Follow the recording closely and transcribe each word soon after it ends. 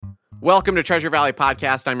Welcome to Treasure Valley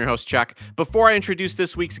Podcast. I'm your host, Chuck. Before I introduce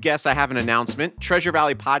this week's guest, I have an announcement. Treasure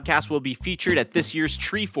Valley Podcast will be featured at this year's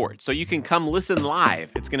Tree Fort, so you can come listen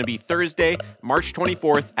live. It's going to be Thursday, March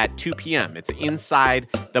 24th at 2 p.m. It's inside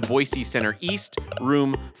the Boise Center East,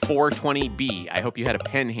 room 420B. I hope you had a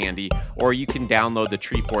pen handy, or you can download the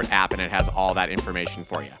Tree Fort app, and it has all that information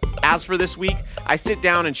for you. As for this week, I sit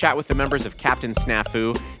down and chat with the members of Captain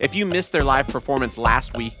Snafu. If you missed their live performance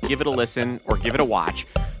last week, give it a listen or give it a watch.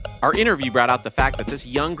 Our interview brought out the fact that this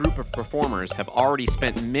young group of performers have already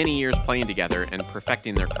spent many years playing together and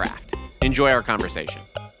perfecting their craft. Enjoy our conversation.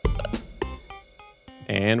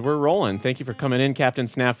 And we're rolling. Thank you for coming in, Captain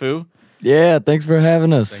Snafu. Yeah, thanks for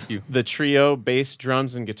having us. Thank you. The trio, bass,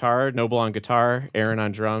 drums, and guitar. Noble on guitar, Aaron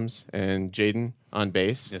on drums, and Jaden on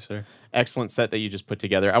bass. Yes, sir. Excellent set that you just put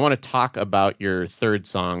together. I want to talk about your third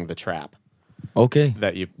song, The Trap. Okay.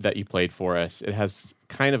 that you played for us. It has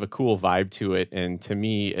kind of a cool vibe to it, and to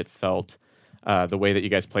me, it felt the way that you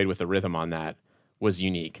guys played with the rhythm on that was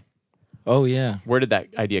unique. Oh, yeah. Where did that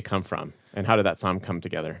idea come from, and how did that song come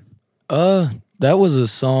together? That was a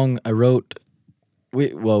song I wrote.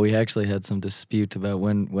 We actually had some dispute about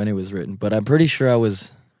when it was written, but I'm pretty sure I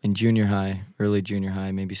was in junior high, early junior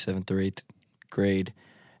high, maybe 7th or 8th grade,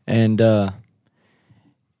 and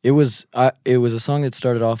it was a song that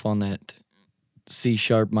started off on that C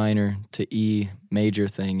sharp minor to E major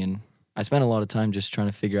thing, and I spent a lot of time just trying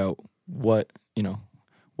to figure out what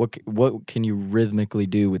can you rhythmically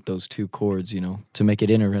do with those two chords, to make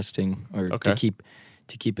it interesting or to keep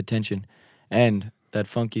attention. And that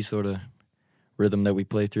funky sort of rhythm that we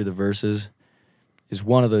play through the verses is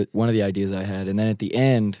one of the ideas I had. And then at the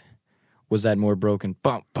end was that more broken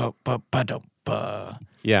bum ba ba ba dum ba.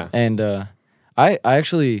 Yeah. And I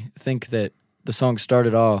actually think that the song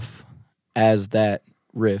started off as that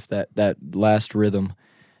riff, that last rhythm,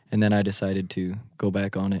 and then I decided to go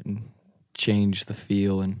back on it and change the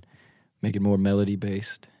feel and make it more melody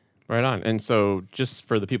based. Right on. And so just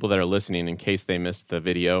for the people that are listening, in case they missed the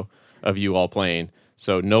video of you all playing,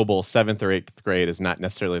 so Noble, 7th or 8th grade is not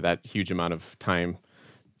necessarily that huge amount of time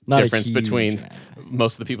difference between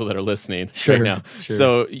most of the people that are listening right now. Sure.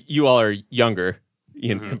 So you all are younger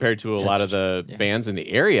compared to a lot of the bands in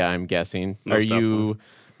the area, I'm guessing.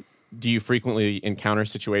 Do you frequently encounter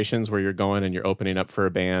situations where you're going and you're opening up for a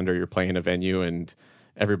band or you're playing a venue and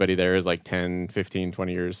everybody there is like 10, 15,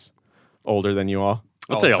 20 years older than you all?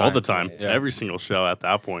 I'd say all the time. Yeah. Every single show at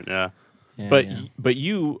that point, yeah. But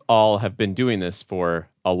you all have been doing this for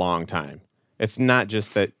a long time. It's not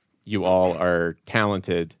just that you all are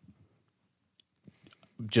talented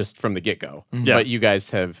just from the get-go, but you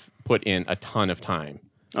guys have put in a ton of time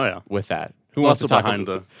with that. Who wants to talk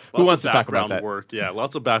about that? Work, yeah,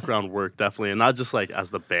 lots of background work, definitely, and not just like as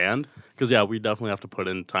the band, because we definitely have to put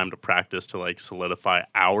in time to practice to like solidify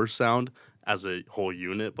our sound as a whole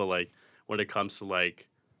unit. But like when it comes to like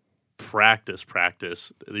practice,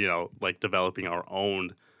 like developing our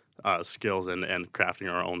own skills and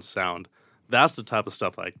crafting our own sound, that's the type of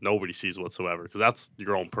stuff like nobody sees whatsoever, because that's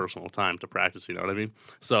your own personal time to practice. You know what I mean?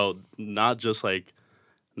 So not just like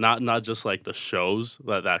the shows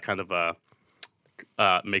that kind of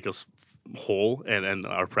make us whole and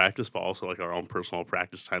our practice, but also like our own personal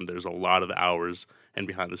practice time. There's a lot of hours and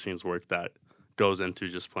behind the scenes work that goes into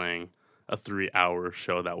just playing a 3-hour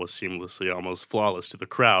show that was seamlessly, almost flawless to the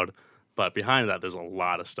crowd. But behind that, there's a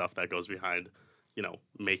lot of stuff that goes behind,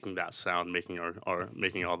 making that sound, making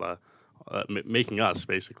making us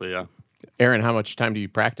basically. Yeah. Aaron, how much time do you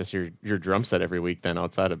practice your drum set every week then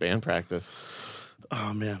outside of band practice?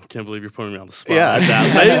 Oh man, can't believe you're putting me on the spot. Yeah, like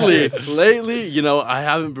that. Lately, I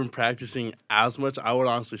haven't been practicing as much. I would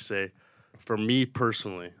honestly say, for me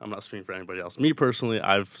personally, I'm not speaking for anybody else. Me personally,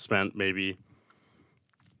 I've spent maybe,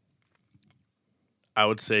 I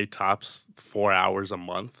would say tops 4 hours a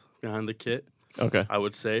month behind the kit. Okay. I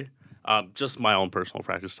would say, just my own personal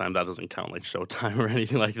practice time. That doesn't count like show time or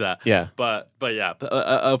anything like that. Yeah. But yeah,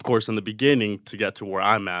 of course, in the beginning to get to where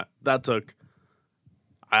I'm at, that took.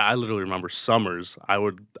 I literally remember summers. I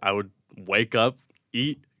would wake up,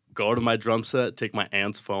 eat, go to my drum set, take my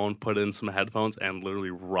aunt's phone, put in some headphones, and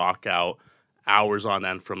literally rock out hours on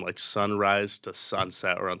end from like sunrise to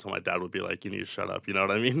sunset, or until my dad would be like, "You need to shut up." You know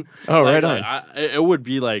what I mean? Oh, right on. It would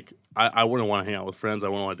be like I wouldn't want to hang out with friends. I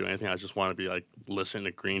wouldn't want to do anything. I just want to be like listening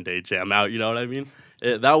to Green Day jam out. You know what I mean?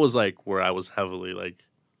 That was like where I was heavily like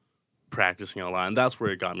practicing a lot, and that's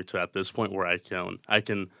where it got me to at this point where I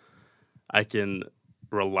can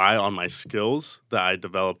rely on my skills that I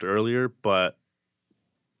developed earlier, but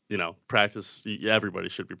practice. Everybody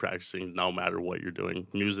should be practicing no matter what you're doing.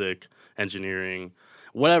 Music, engineering,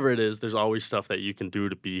 whatever it is, there's always stuff that you can do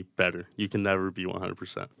to be better. You can never be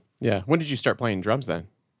 100%. Yeah. When did you start playing drums then,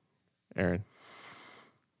 Aaron?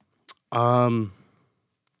 I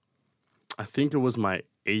think it was my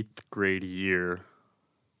 8th grade year.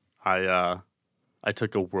 I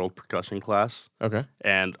took a world percussion class. Okay.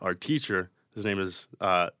 And our teacher, his name is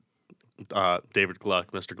David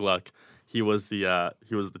Gluck, Mr. Gluck. He was the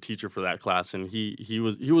teacher for that class, and he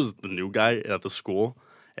was the new guy at the school.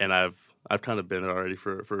 And I've kind of been there already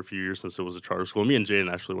for a few years since it was a charter school. Me and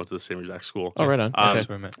Jaden actually went to the same exact school. Oh, right on. That's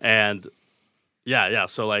where I met. And yeah.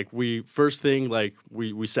 So like we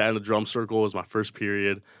sat in a drum circle. It was my first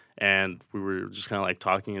period, and we were just kind of like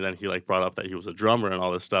talking. And then he like brought up that he was a drummer and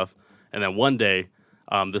all this stuff. And then one day,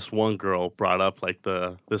 this one girl brought up like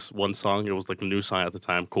this one song. It was like a new song at the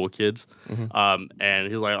time, Cool Kids.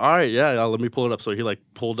 And he's like, all right, yeah, let me pull it up. So he like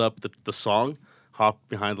pulled up the song, hopped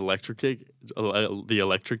behind the electric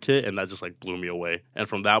kit, and that just like blew me away. And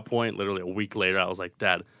from that point, literally a week later, I was like,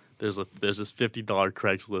 Dad, there's this $50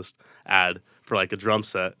 Craigslist ad for like a drum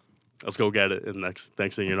set. Let's go get it. And next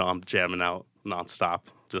thing you know, I'm jamming out nonstop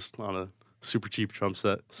just on a super cheap drum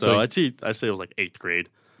set. So I'd say it was like 8th grade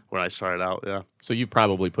when I started out. Yeah. So you've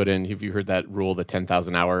probably put in. Have you heard that rule, the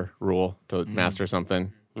 10,000 hour rule to master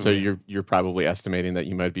something? So you're probably estimating that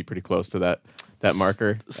you might be pretty close to that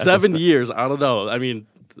marker. 7 years. I don't know. I mean,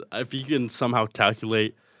 if you can somehow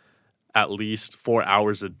calculate at least 4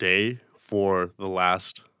 hours a day for the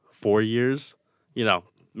last 4 years,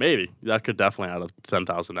 maybe that could definitely add up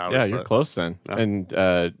 10,000 hours. Yeah, you're close then. Yeah. And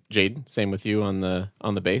Jaden, same with you on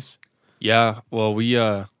the bass. Yeah, well, we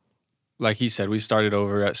like he said, we started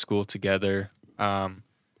over at school together. I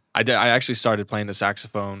actually started playing the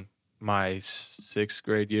saxophone my 6th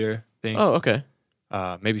grade year, I think. Oh, okay.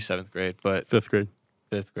 Maybe 7th grade, but 5th grade.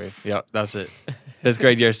 5th grade. Yeah, that's it. 5th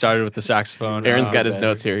grade year started with the saxophone. Aaron's got his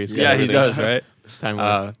notes here. He's got he everything. does, right? Time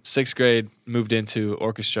work. 6th grade moved into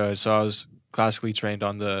orchestra, so I was classically trained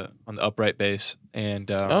on the upright bass,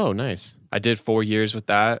 and Oh, nice. I did 4 years with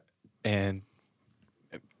that, and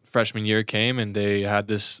freshman year came, and they had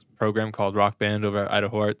this program called Rock Band over at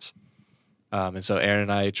Idaho Arts, and so Aaron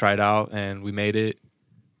and I tried out, and we made it.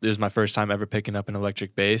 It was my first time ever picking up an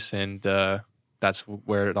electric bass, and that's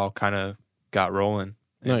where it all kind of got rolling.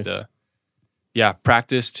 Nice. And, yeah,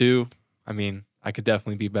 practice too. I mean, I could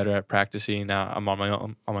definitely be better at practicing. Now I'm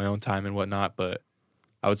on my own time and whatnot, but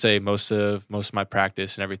I would say most of my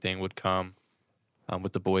practice and everything would come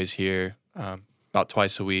with the boys here. About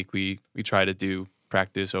twice a week, we try to do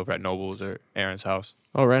practice over at Noble's or Aaron's house.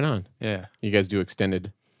 Oh, right on. Yeah. You guys do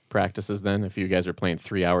extended practices then? If you guys are playing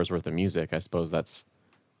 3 hours worth of music, I suppose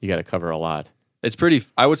you got to cover a lot.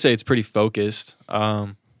 I would say it's pretty focused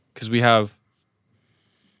because we have,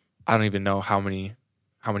 I don't even know how many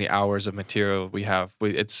hours of material we have.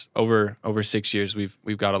 It's over 6 years.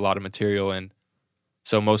 We've got a lot of material, and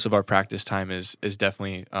so most of our practice time is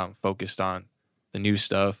definitely focused on the new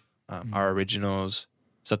stuff, our originals,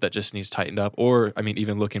 stuff that just needs tightened up, or I mean,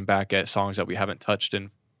 even looking back at songs that we haven't touched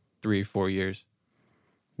in 3 or 4 years.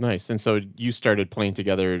 Nice. And so you started playing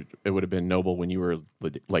together, it would have been Noble when you were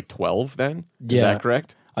like 12 then? Is Yeah. that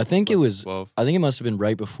correct? I think it was. 12. I think it must have been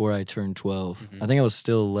right before I turned 12. I think I was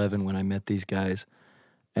still 11 when I met these guys,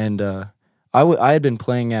 and I had been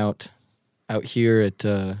playing out here at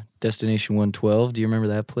Destination 112. Do you remember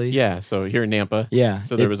that place? Yeah. So here in Nampa. Yeah.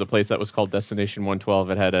 So there was a place that was called Destination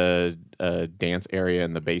 112. It had a dance area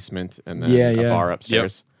in the basement and then Yeah, a yeah. bar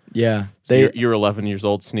upstairs. Yeah. So you're 11 years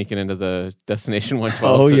old sneaking into the Destination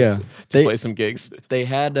 112 Oh, to, yeah. to play some gigs. They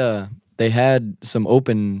had some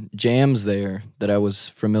open jams there that I was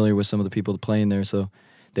familiar with some of the people playing there, so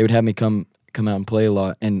they would have me come out and play a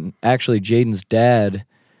lot. And actually, Jaden's dad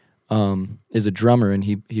is a drummer, and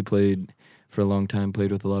he played for a long time,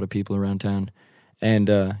 played with a lot of people around town,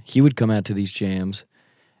 and he would come out to these jams,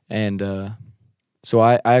 and so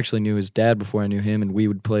I actually knew his dad before I knew him, and we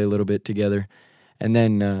would play a little bit together. And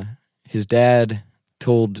then his dad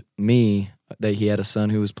told me that he had a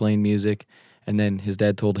son who was playing music. And then his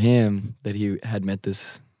dad told him that he had met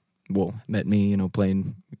me,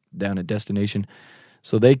 playing down at Destination.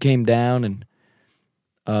 So they came down, and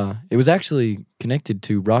it was actually connected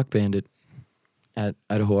to Rock Band at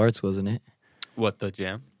Idaho Arts, wasn't it? What, the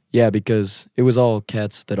jam? Yeah, because it was all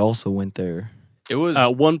cats that also went there. It was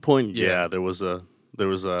At one point, Yeah. there was a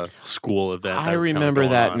school event. I remember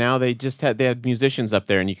that. Now they had musicians up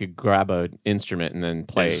there, and you could grab an instrument and then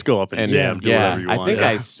play. Just go up and jam, do whatever you want.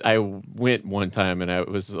 I think I went one time, and it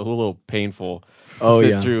was a little painful Oh, sit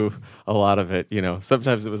yeah. through a lot of it.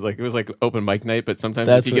 Sometimes it was like open mic night, but sometimes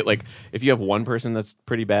That's if you have one person that's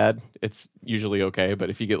pretty bad, it's usually okay. But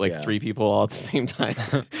if you get like Yeah. 3 people all at the same time,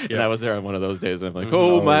 and I was there on one of those days, and I'm like, Mhm.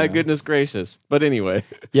 oh, Oh, my yeah. goodness gracious. But anyway,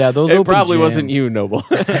 Yeah, those it open probably wasn't jams- you, Noble.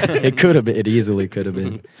 It could have been. It easily could have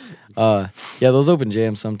been. Yeah, those open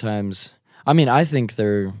jams sometimes. I mean, I think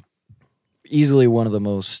they're easily one of the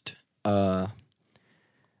most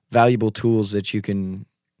valuable tools that you can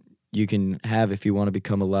have if you want to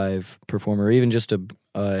become a live performer, or even just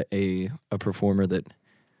a performer that,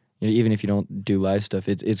 even if you don't do live stuff,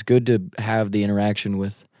 it's good to have the interaction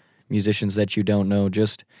with musicians that you don't know,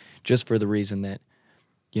 just for the reason that,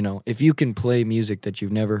 if you can play music that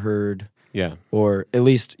you've never heard, Yeah. or at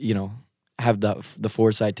least have the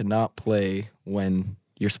foresight to not play when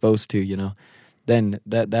you're supposed to, then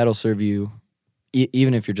that'll serve you,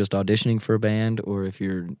 even if you're just auditioning for a band, or if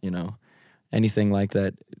you're anything like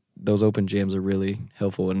that. Those open jams are really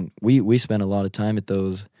helpful, and we spend a lot of time at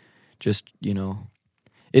those. Just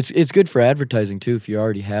it's good for advertising too if you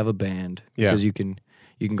already have a band, Yeah. because you can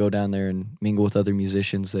go down there and mingle with other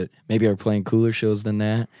musicians that maybe are playing cooler shows than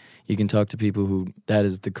that. You can talk to people who that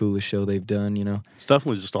is the coolest show they've done. It's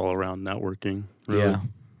definitely just all around networking. Really. Yeah.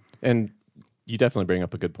 And you definitely bring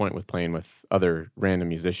up a good point with playing with other random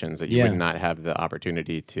musicians that you Yeah. would not have the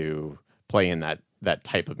opportunity to play in that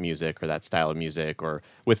type of music or that style of music, or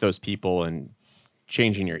with those people, and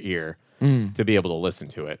changing your ear to be able to listen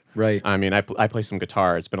to it. Right. I mean, I play some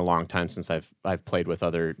guitar. It's been a long time since I've played with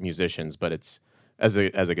other musicians, but it's as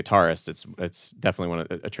a guitarist, it's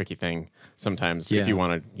definitely a tricky thing sometimes Yeah. if you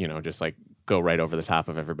want to just like go right over the top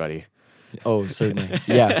of everybody. Oh, certainly.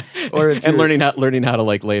 Yeah. Or if And you're- learning how to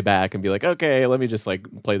like lay back and be like, okay, let me just like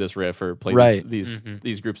play this riff or play Right. these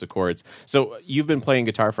groups of chords. So you've been playing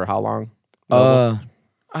guitar for how long? Noble?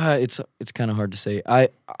 It's kind of hard to say.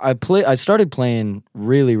 I started playing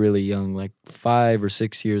really, really young, like 5 or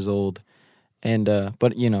 6 years old, and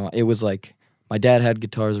but it was like my dad had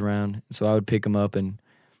guitars around, so I would pick them up, and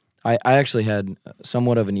I actually had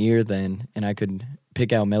somewhat of an ear then, and I could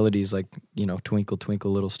pick out melodies like Twinkle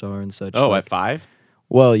Twinkle Little Star and such. Oh, like, at 5?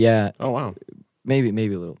 well, yeah, Oh, wow. maybe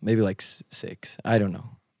a little, maybe like 6. I don't know.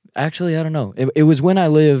 Actually, I don't know. It was when I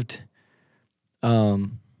lived,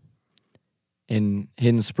 in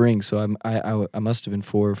Hidden Springs, so I must have been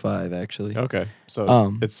 4 or 5 actually. Okay.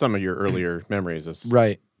 So it's some of your earlier memories is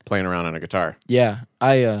Right. playing around on a guitar. Yeah.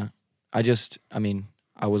 I mean,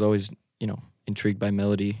 I was always, intrigued by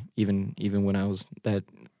melody, even when I was that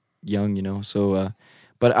young, so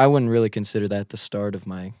but I wouldn't really consider that the start of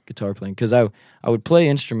my guitar playing, because I would play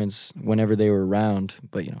instruments whenever they were around,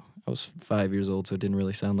 but I was 5 years old, so it didn't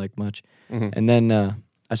really sound like much. Mhm. And then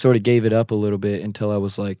I sort of gave it up a little bit until I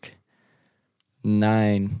was like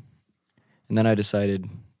 9, and then I decided,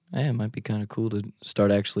 hey, it might be kind of cool to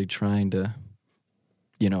start actually trying to,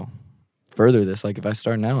 further this. Like if I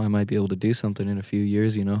start now, I might be able to do something in a few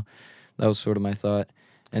years. That was sort of my thought.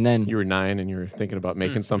 And then You were 9 and you were thinking about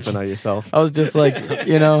making something out of yourself. I was just like,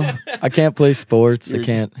 I can't play sports.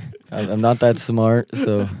 I'm not that smart,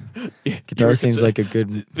 so guitar seems like a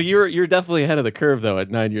good. But you're definitely ahead of the curve though at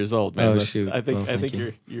 9 years old, man. Oh, That's- shoot. I think Well, thank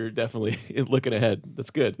you. you're definitely looking ahead.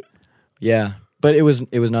 That's good. Yeah, but it was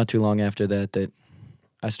not too long after that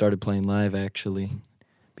I started playing live actually,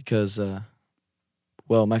 because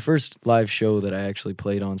my first live show that I actually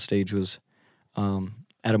played on stage was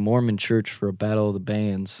at a Mormon church for a Battle of the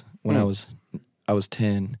Bands when I was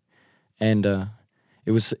 10, and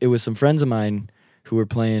it was some friends of mine who were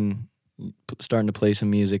starting to play some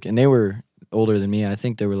music, and they were older than me. I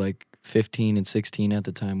think they were like 15 and 16 at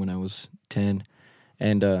the time when I was 10.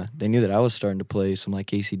 And they knew that I was starting to play some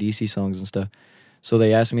like AC/DC songs and stuff. So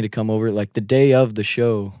they asked me to come over. Like the day of the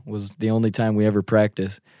show was the only time we ever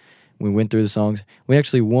practiced. We went through the songs. We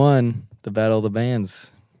actually won the Battle of the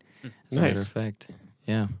Bands, as a matter Nice. of fact.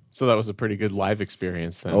 Yeah. So that was a pretty good live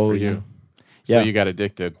experience then Oh, for yeah. you. So Yeah. you got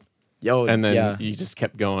addicted, Yo, and then yeah. you just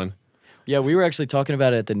kept going. Yeah, we were actually talking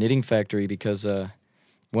about it at the Knitting Factory, because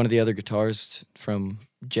one of the other guitarists from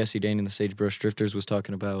Jesse Dane and the Sagebrush Drifters was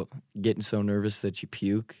talking about getting so nervous that you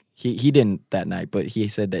puke. He didn't that night, but he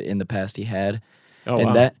said that in the past he had. Oh,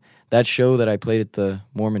 And wow. that show that I played at the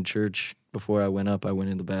Mormon church, before I went up, I went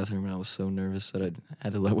in the bathroom and I was so nervous that I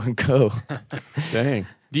had to let one go. Dang.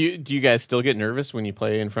 Do you guys still get nervous when you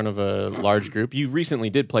play in front of a large group? You recently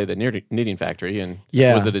did play the Knitting Factory, and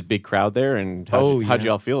Yeah. was it a big crowd there? And how'd yeah.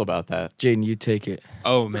 you all feel about that? Jaden, you take it.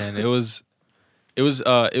 Oh man, it was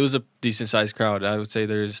a decent sized crowd. I would say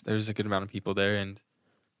there's a good amount of people there, and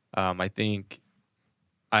I think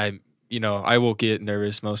I will get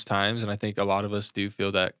nervous most times, and I think a lot of us do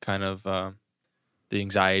feel that kind of the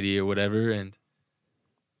anxiety or whatever. And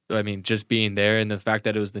I mean, just being there and the fact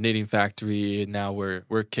that it was the Knitting Factory, and now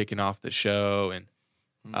we're kicking off the show,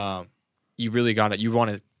 and you really got it. You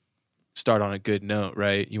want to start on a good note,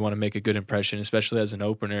 right? You want to make a good impression, especially as an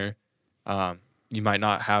opener. You might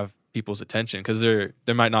not have people's attention because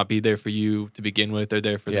they might not be there for you to begin with. They're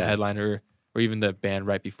there for the headliner or even the band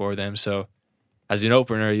right before them. So as an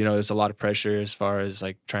opener, you know, there's a lot of pressure as far as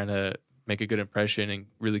like trying to make a good impression and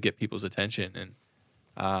really get people's attention.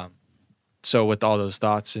 And so with all those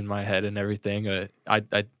thoughts in my head and everything, I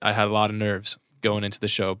had a lot of nerves going into the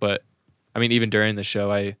show. But I mean, even during the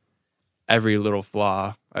show, every little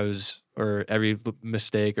flaw or every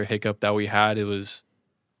mistake or hiccup that we had, it was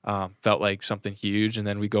felt like something huge. And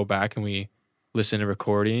then we go back and we listen to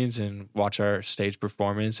recordings and watch our stage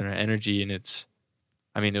performance and our energy, and it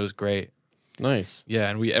was great. Nice. Yeah,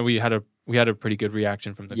 and we had a pretty good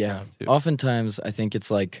reaction from the crowd too. Oftentimes I think it's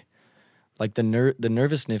like the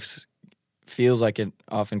nervousness feels like it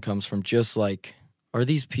often comes from just like, are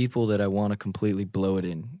these people that I want to completely blow it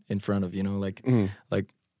in front of, you know, like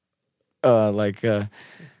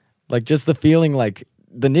just the feeling like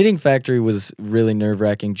the Knitting Factory was really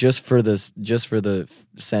nerve-wracking just for the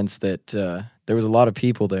sense that there was a lot of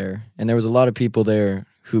people there, and there was a lot of people there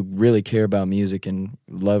who really care about music and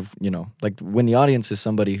love, you know, like when the audience is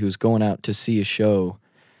somebody who's going out to see a show,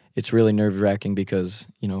 it's really nerve-wracking because,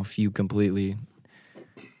 you know, if you completely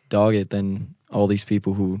dog it, then all these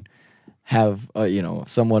people who have, you know,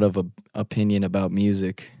 somewhat of an opinion about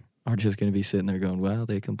music are just going to be sitting there going, wow,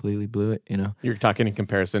 they completely blew it, you know? You're talking in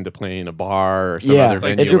comparison to playing a bar or some other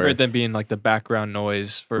like venue. Different than being like the background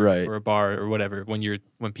noise for a bar or whatever.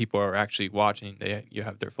 When people are actually watching, you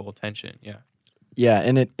have their full attention. Yeah. Yeah,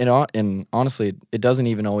 and honestly, it doesn't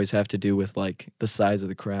even always have to do with like the size of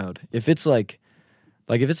the crowd. If it's like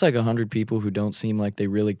if it's like 100 people who don't seem like they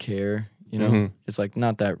really care, you know, it's like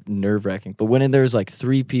not that nerve-wracking. But when there's like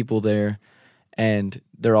 3 people there and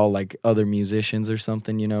they're all like other musicians or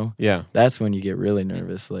something, you know, that's when you get really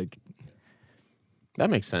nervous. Like, that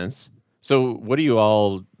makes sense. So what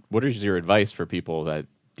is your advice for people that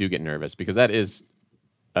do get nervous? Because that is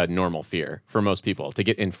a normal fear for most people, to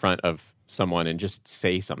get in front of someone and just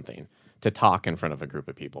say something, to talk in front of a group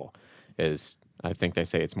of people I think they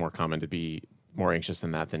say it's more common to be more anxious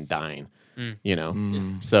than that than dying, you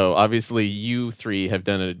know? So obviously you 3 have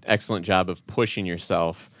done an excellent job of pushing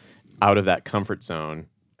yourself out of that comfort zone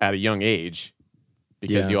at a young age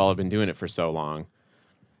because you all have been doing it for so long.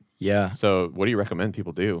 Yeah. So what do you recommend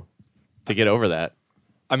people do to get over that?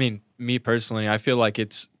 I mean, me personally, I feel like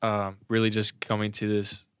it's really just coming to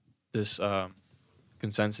this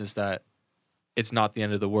consensus that it's not the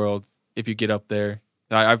end of the world if you get up there.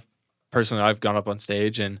 I've gone up on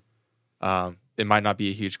stage and it might not be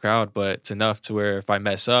a huge crowd, but it's enough to where if I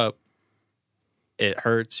mess up, it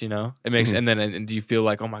hurts, you know. It makes and do you feel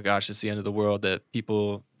like, oh my gosh, it's the end of the world, that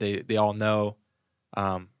people they all know,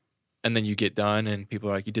 and then you get done and people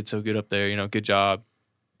are like, you did so good up there, you know, good job.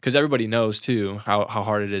 Because everybody knows, too, how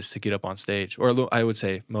hard it is to get up on stage. Or I would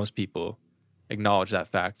say most people acknowledge that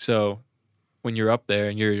fact. So when you're up there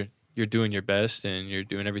and you're doing your best and you're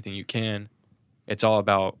doing everything you can, it's all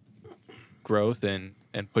about growth and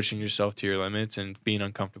pushing yourself to your limits and being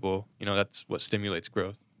uncomfortable. You know, that's what stimulates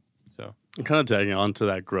growth. So I'm kind of tagging on to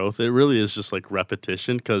that growth. It really is just like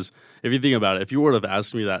repetition, because if you think about it, if you would have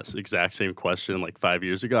asked me that exact same question like 5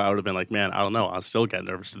 years ago, I would have been like, man, I don't know. I still get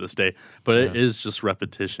nervous to this day. But it is just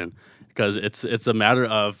repetition, because it's a matter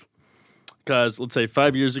of, because let's say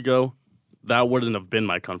 5 years ago, that wouldn't have been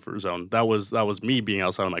my comfort zone. That was me being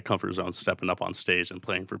outside of my comfort zone, stepping up on stage and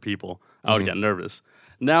playing for people. I would get nervous.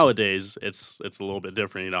 Nowadays, it's a little bit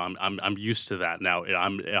different. You know, I'm used to that now.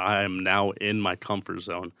 I am now in my comfort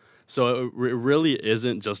zone. So it really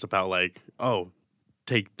isn't just about like, oh,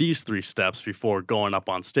 take these 3 steps before going up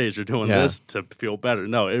on stage or doing this to feel better.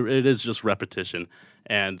 No, it is just repetition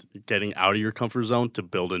and getting out of your comfort zone to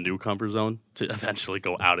build a new comfort zone to eventually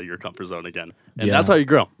go out of your comfort zone again. And that's how you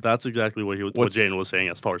grow. That's exactly what Jaden was saying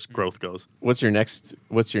as far as growth goes. What's your next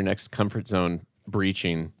comfort zone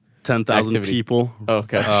breaching? 10,000 people.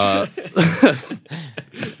 Okay.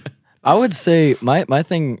 I would say my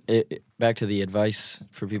thing, back to the advice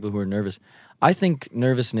for people who are nervous, I think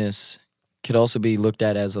nervousness could also be looked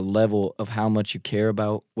at as a level of how much you care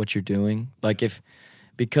about what you're doing. Like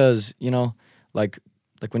because, you know, like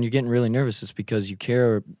when you're getting really nervous, it's because you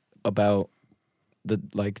care about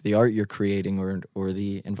the art you're creating or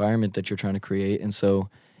the environment that you're trying to create. And so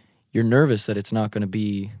you're nervous that it's not going to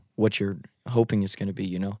be what you're hoping it's going to be,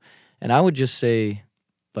 you know? And I would just say,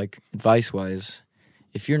 like, advice-wise,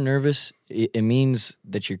 if you're nervous, it means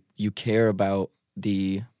that you care about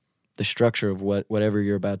the structure of whatever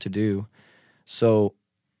you're about to do. So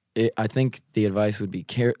I think the advice would be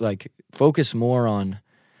focus more on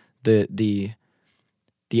the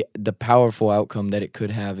powerful outcome that it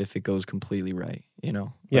could have if it goes completely right. You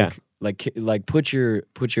know, Yeah. like put your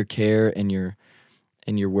care and your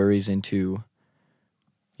worries into,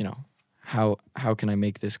 you know, how can I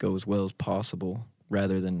make this go as well as possible,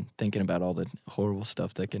 rather than thinking about all the horrible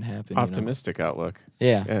stuff that can happen. Optimistic outlook.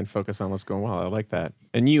 Yeah. And focus on what's going well. I like that.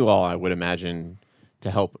 And you all, I would imagine, to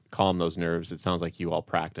help calm those nerves, it sounds like you all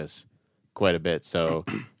practice quite a bit. So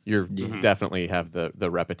you're definitely have the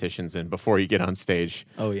repetitions in before you get on stage.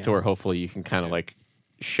 Oh, yeah. To where hopefully you can kind of like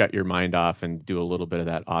shut your mind off and do a little bit of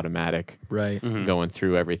that automatic Right. going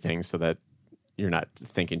through everything, so that you're not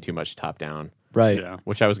thinking too much top down. Right. Yeah.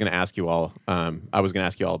 Which I was going to ask you all. I was going to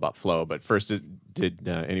ask you all about flow, but first, did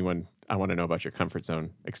anyone? I want to know about your comfort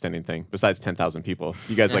zone extending thing. Besides 10,000 people,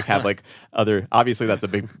 you guys like have like other. Obviously, that's a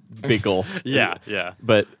big goal. Yeah, yeah.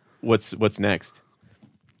 But what's next?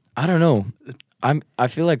 I don't know. I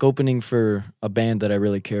feel like opening for a band that I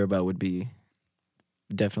really care about would be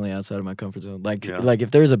definitely outside of my comfort zone. Like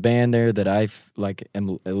if there's a band there that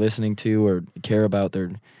am listening to or care about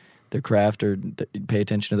their craft or pay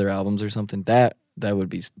attention to their albums or something, that would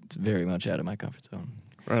be very much out of my comfort zone.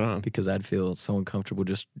 Right on. Because I'd feel so uncomfortable.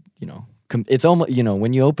 Just it's almost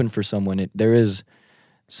when you open for someone, there is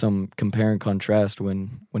some compare and contrast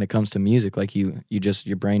when it comes to music. Like your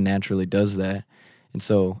brain naturally does that, and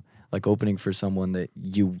so like opening for someone that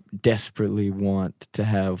you desperately want to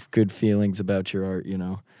have good feelings about your art,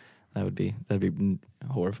 that'd be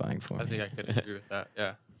horrifying for me. I think I could agree with that.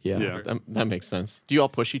 Yeah. Yeah. That makes sense. Do you all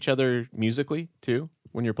push each other musically too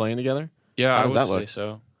when you're playing together? Yeah, How I does would that say look?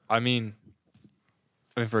 so. I mean,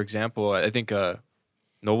 for example, I think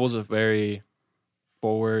Noble's a very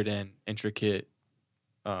forward and intricate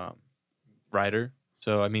writer.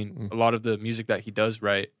 So, I mean, a lot of the music that he does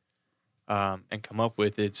write and come up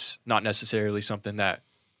with, it's not necessarily something that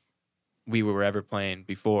we were ever playing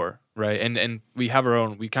before, right? And we have our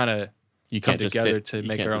own. We kind of come together to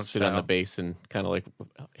make our own sit style. on the bass and kind of like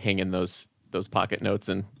hang in those pocket notes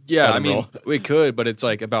and Yeah, let I 'em mean, roll. we could, but it's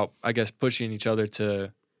like about, I guess, pushing each other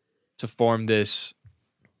to form this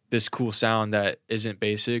cool sound that isn't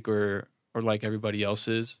basic or like everybody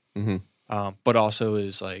else's, but also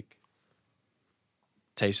is like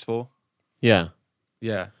tasteful. Yeah,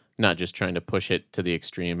 Yeah, not just trying to push it to the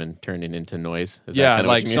extreme and turn it into noise. Is that yeah, kind of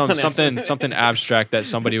what like you mean? something abstract that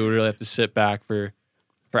somebody would really have to sit back for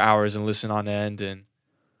hours and listen on end and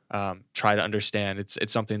try to understand.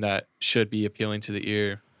 It's something that should be appealing to the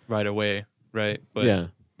ear right away, right? But Yeah.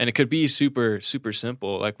 and it could be super super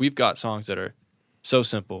simple. Like we've got songs that are so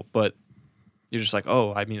simple, but you're just like,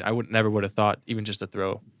 oh, I mean, I never would have thought even just to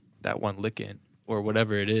throw that one lick in or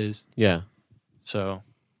whatever it is. Yeah. So,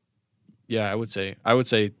 yeah, I would say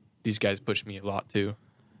these guys push me a lot too.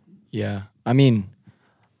 Yeah. I mean,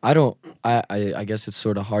 I guess it's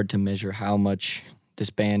sort of hard to measure how much this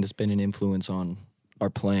band has been an influence on our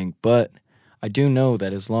playing, but I do know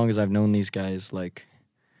that as long as I've known these guys, like,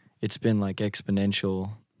 it's been like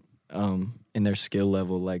exponential in their skill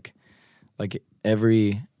level. Like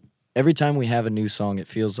every time we have a new song, it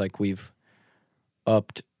feels like we've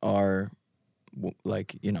upped our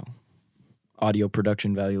audio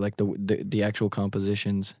production value, like the actual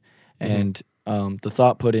compositions and the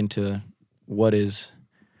thought put into what is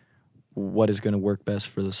going to work best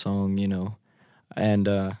for the song, and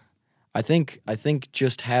I think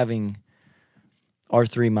just having our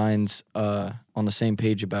three minds on the same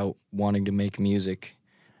page about wanting to make music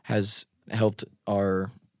has helped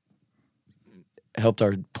our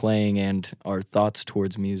playing and our thoughts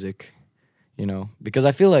towards music, because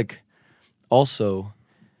I feel like also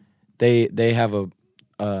they have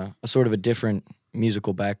a sort of a different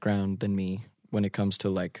musical background than me when it comes to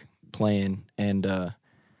like playing, and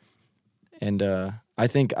I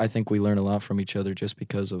think we learn a lot from each other just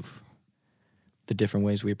because of the different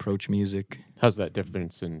ways we approach music. How's that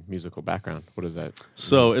difference in musical background? What is that?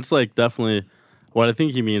 So it's like definitely what I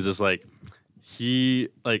think he means is like he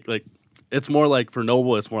like it's more like for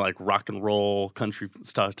Noble, it's more like rock and roll country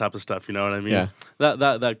stuff type of stuff. You know what I mean? Yeah.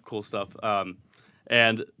 That cool stuff.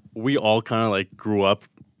 And we all kind of like grew up.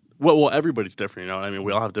 Well, everybody's different. You know what I mean?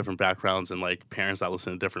 We all have different backgrounds and like parents that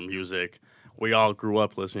listen to different music. We all grew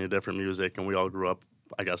up listening to different music, and we all grew up,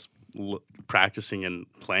 I guess, practicing and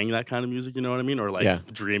playing that kind of music. You know what I mean? Or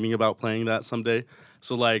like dreaming about playing that someday.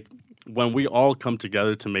 So like when we all come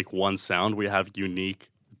together to make one sound, we have unique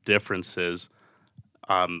differences.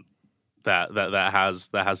 That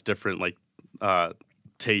has different like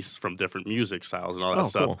tastes from different music styles and all that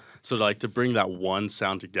stuff. Cool. So like to bring that one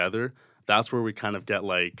sound together, that's where we kind of get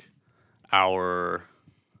like our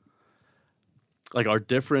like our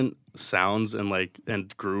different sounds and like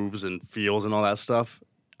and grooves and feels and all that stuff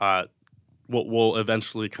will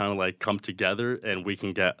eventually kind of like come together, and we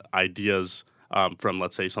can get ideas from,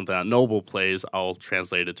 let's say, something that Noble plays. I'll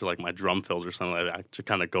translate it to like my drum fills or something like that to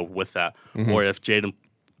kind of go with that. Or if Jaden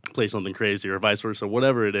plays something crazy or vice versa,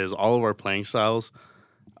 whatever it is, all of our playing styles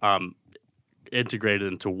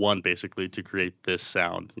integrated into one basically to create this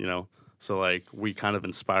sound, you know? So like we kind of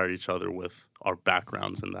inspire each other with our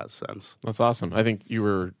backgrounds in that sense. That's awesome. I think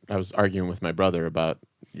I was arguing with my brother about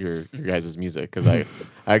your guys' music because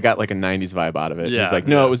I got like a 90s vibe out of it. Yeah, He's like,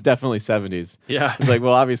 no, it was definitely 70s. Yeah. It's like,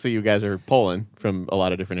 well, obviously you guys are Poland from a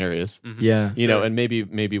lot of different areas. Yeah. You know, and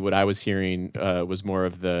maybe what I was hearing was more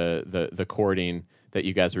of the chording that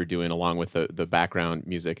you guys were doing along with the background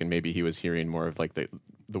music, and maybe he was hearing more of like the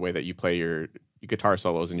way that you play your guitar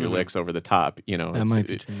solos and your licks over the top. You know, That might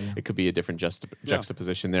be true, yeah. it could be a different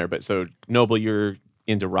juxtaposition there. But so Noble, you're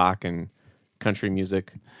into rock and country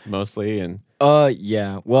music mostly, and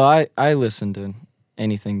yeah. Well, I listen to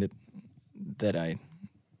anything that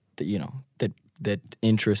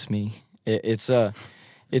interests me. It's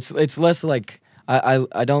less like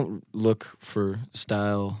I don't look for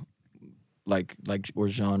style like or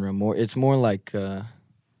genre. It's more like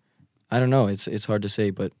I don't know. It's hard to say,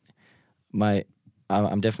 but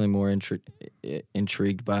I'm definitely more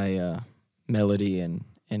intrigued by melody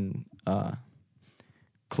and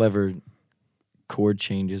clever chord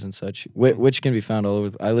changes and such, which can be found all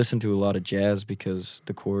over. I listen to a lot of jazz because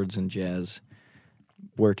the chords in jazz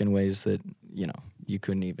work in ways that you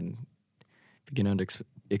couldn't even begin to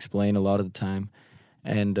explain a lot of the time.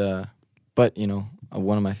 And but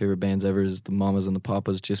one of my favorite bands ever is the Mamas and the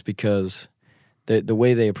Papas, just because the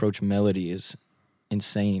way they approach melody is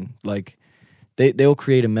insane. Like they'll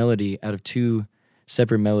create a melody out of two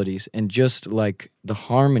separate melodies, and just like the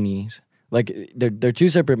harmonies, like they're two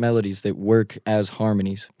separate melodies that work as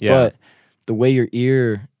harmonies. Yeah. But the way your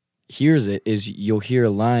ear hears it is you'll hear a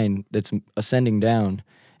line that's ascending down,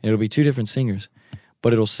 and it'll be two different singers,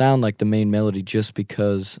 but it'll sound like the main melody just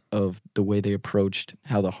because of the way they approached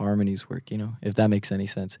how the harmonies work, if that makes any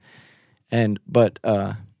sense. Yeah. But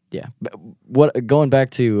going back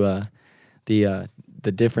to the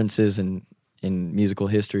differences in musical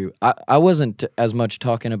history, I wasn't as much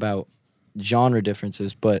talking about genre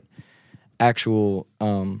differences, but actual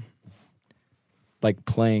like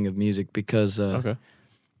playing of music, because okay.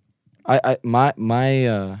 My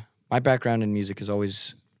background in music is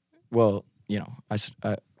always, well, I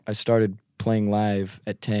started playing live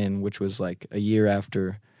at 10, which was like a year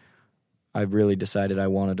after I really decided I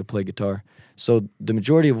wanted to play guitar. So the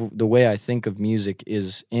majority of the way I think of music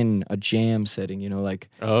is in a jam setting, like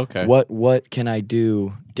okay. What can I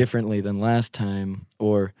do differently than last time,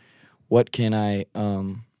 or what can I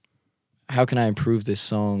how can I improve this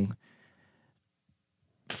song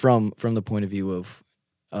from the point of view of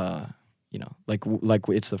like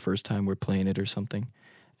it's the first time we're playing it or something.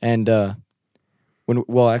 And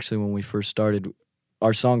when we first started,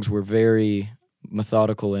 our songs were very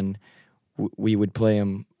methodical, and we would play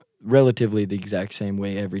them relatively the exact same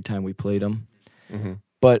way every time we played them. Mm-hmm.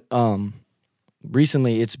 But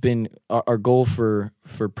recently, it's been our goal for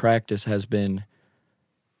practice has been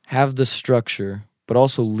have the structure, but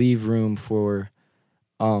also leave room for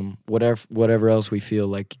whatever else we feel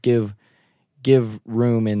like. Give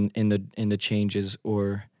room in the changes,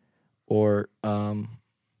 or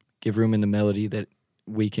give room in the melody that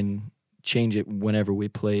we can change it whenever we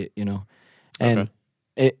play it, And Okay.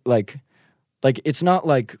 it like it's not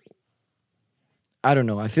like, I don't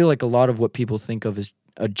know. I feel like a lot of what people think of as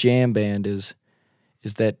a jam band is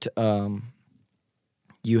that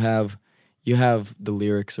you have the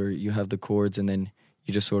lyrics, or you have the chords, and then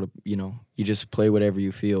you just sort of you just play whatever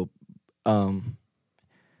you feel.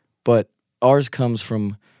 But ours comes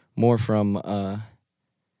more from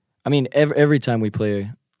I mean, every time we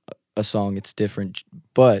play a song, it's different,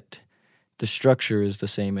 but the structure is the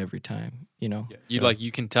same every time. Yeah.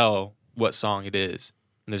 You can tell what song it is,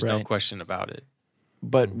 and there's no Right. question about it.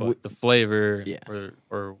 But The flavor, Yeah.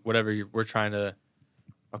 or whatever we're trying to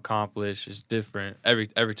accomplish is different every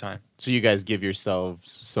time. So you guys give yourselves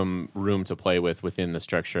some room to play within the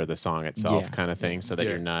structure of the song itself, Yeah. kind of thing, so that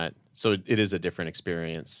Yeah. you're not. So it is a different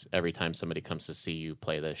experience every time somebody comes to see you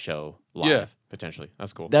play the show live. Yeah. Potentially,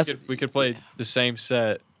 that's cool. We could play the same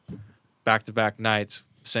set back to back nights,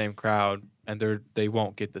 same crowd, and they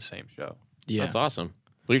won't get the same show. yeah. That's awesome.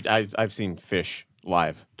 I've seen Fish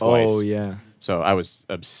live twice. Oh yeah. So I was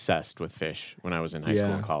obsessed with Fish when I was in high school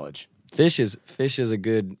Yeah. and college. Fish is a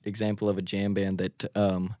good example of a jam band that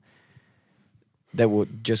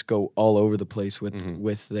would just go all over the place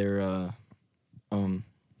with their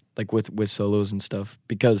like with solos and stuff,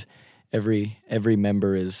 because every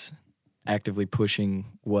member is actively pushing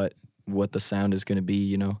what the sound is going to be,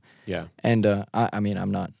 you know. Yeah. And I mean,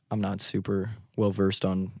 I'm not super well versed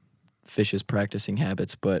on Fish's practicing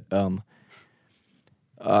habits, but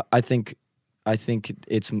I think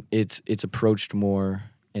it's approached more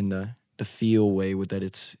in the feel way, with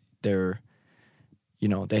that they're, you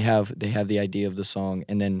know, they have the idea of the song,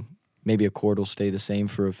 and then maybe a chord will stay the same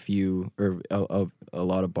for a few or a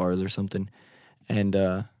lot of bars or something, and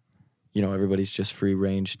you know, everybody's just free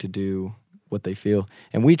range to do what they feel.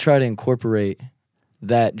 And we try to incorporate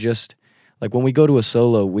that, just like when we go to a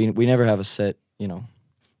solo, we never have a set, you know,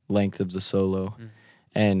 length of the solo.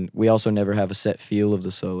 And we also never have a set feel of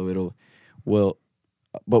the solo.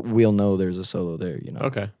 But we'll know there's a solo there, you know.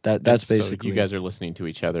 Okay. That's So basically you guys are listening to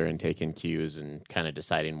each other and taking cues and kind of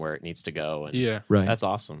deciding where it needs to go. And Yeah. right. That's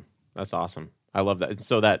awesome. That's awesome. I love that. And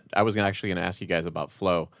so that I was actually going to ask you guys about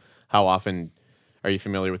flow. How often are you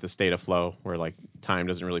familiar with the state of flow, where like time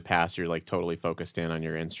doesn't really pass? You're like totally focused in on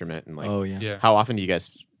your instrument, and like, Oh yeah. Yeah. how often do you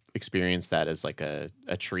guys experience that as like a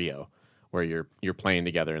trio where you're playing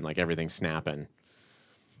together and like everything's snapping?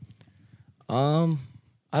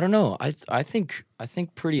 I don't know. I think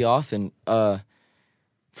pretty often.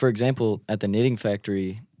 For example, at the Knitting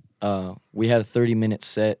Factory, we had a 30-minute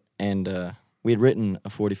set, and we had written a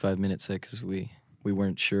 45-minute set because we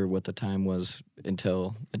weren't sure what the time was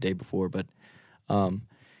until a day before. But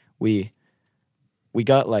we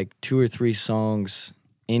got like 2 or 3 songs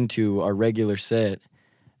into our regular set,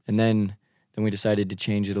 and then we decided to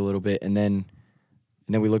change it a little bit, and then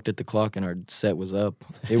we looked at the clock and our set was up.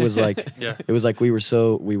 It was like Yeah. it was like we were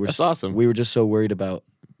That's awesome. we were just so worried about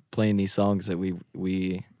playing these songs that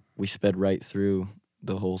we sped right through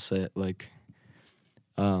the whole set. Like,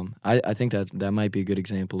 I think that might be a good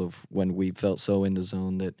example of when we felt so in the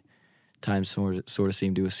zone that time sort of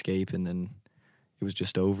seemed to escape, and then it was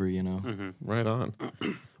just over, you know. Right on.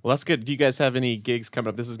 Well, that's good. Do you guys have any gigs coming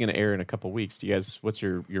up? This is going to air in a couple weeks. Do you guys? What's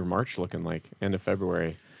your March looking like? End of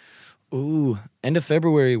February. Ooh, end of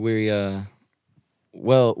February we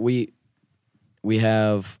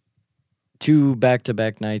have 2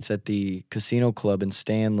 back-to-back nights at the Casino Club in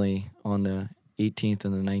Stanley on the 18th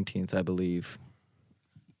and the 19th, I believe.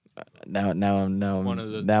 Now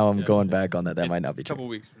I'm going back on that. That might not be a couple true.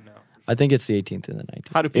 weeks from now. I think it's the 18th and the 19th.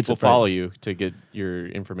 How do It's a people Friday. follow you to get your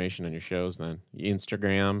information on your shows? Then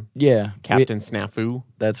Instagram, Yeah, Captain Snafu.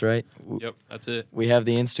 that's right. Yep, that's it. We have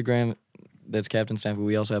the Instagram. That's Captain Snafu.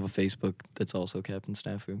 We also have a Facebook that's also Captain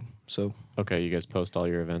Snafu. So Okay, you guys post all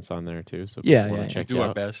your events on there too. So Yeah, people wanna yeah, check Do you our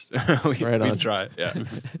out. best. we Right on. try. Yeah.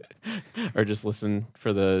 Or just listen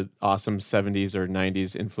for the awesome 70s or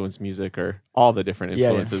 90s influence music, or all the different Yeah,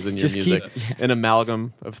 yeah. influences in your Just music. keep- An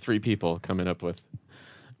amalgam of 3 people coming up with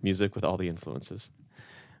music with all the influences.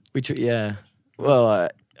 yeah. Well,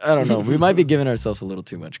 I don't know. We might be giving ourselves a little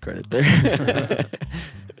too much credit there.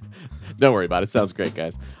 Don't worry about it. Sounds great,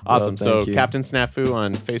 guys. Awesome. So thank you. Captain Snafu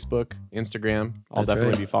on Facebook, Instagram. I'll That's definitely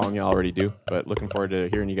right. be following you. I already do. But looking forward to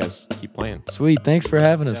hearing you guys keep playing. Sweet. Thanks for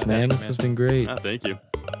having us, Yeah, man. definitely, This has man. been great. Ah, thank you.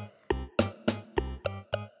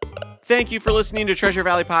 Thank you for listening to Treasure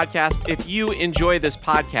Valley Podcast. If you enjoy this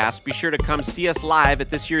podcast, be sure to come see us live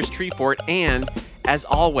at this year's Tree Fort. And as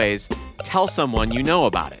always, tell someone you know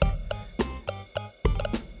about it.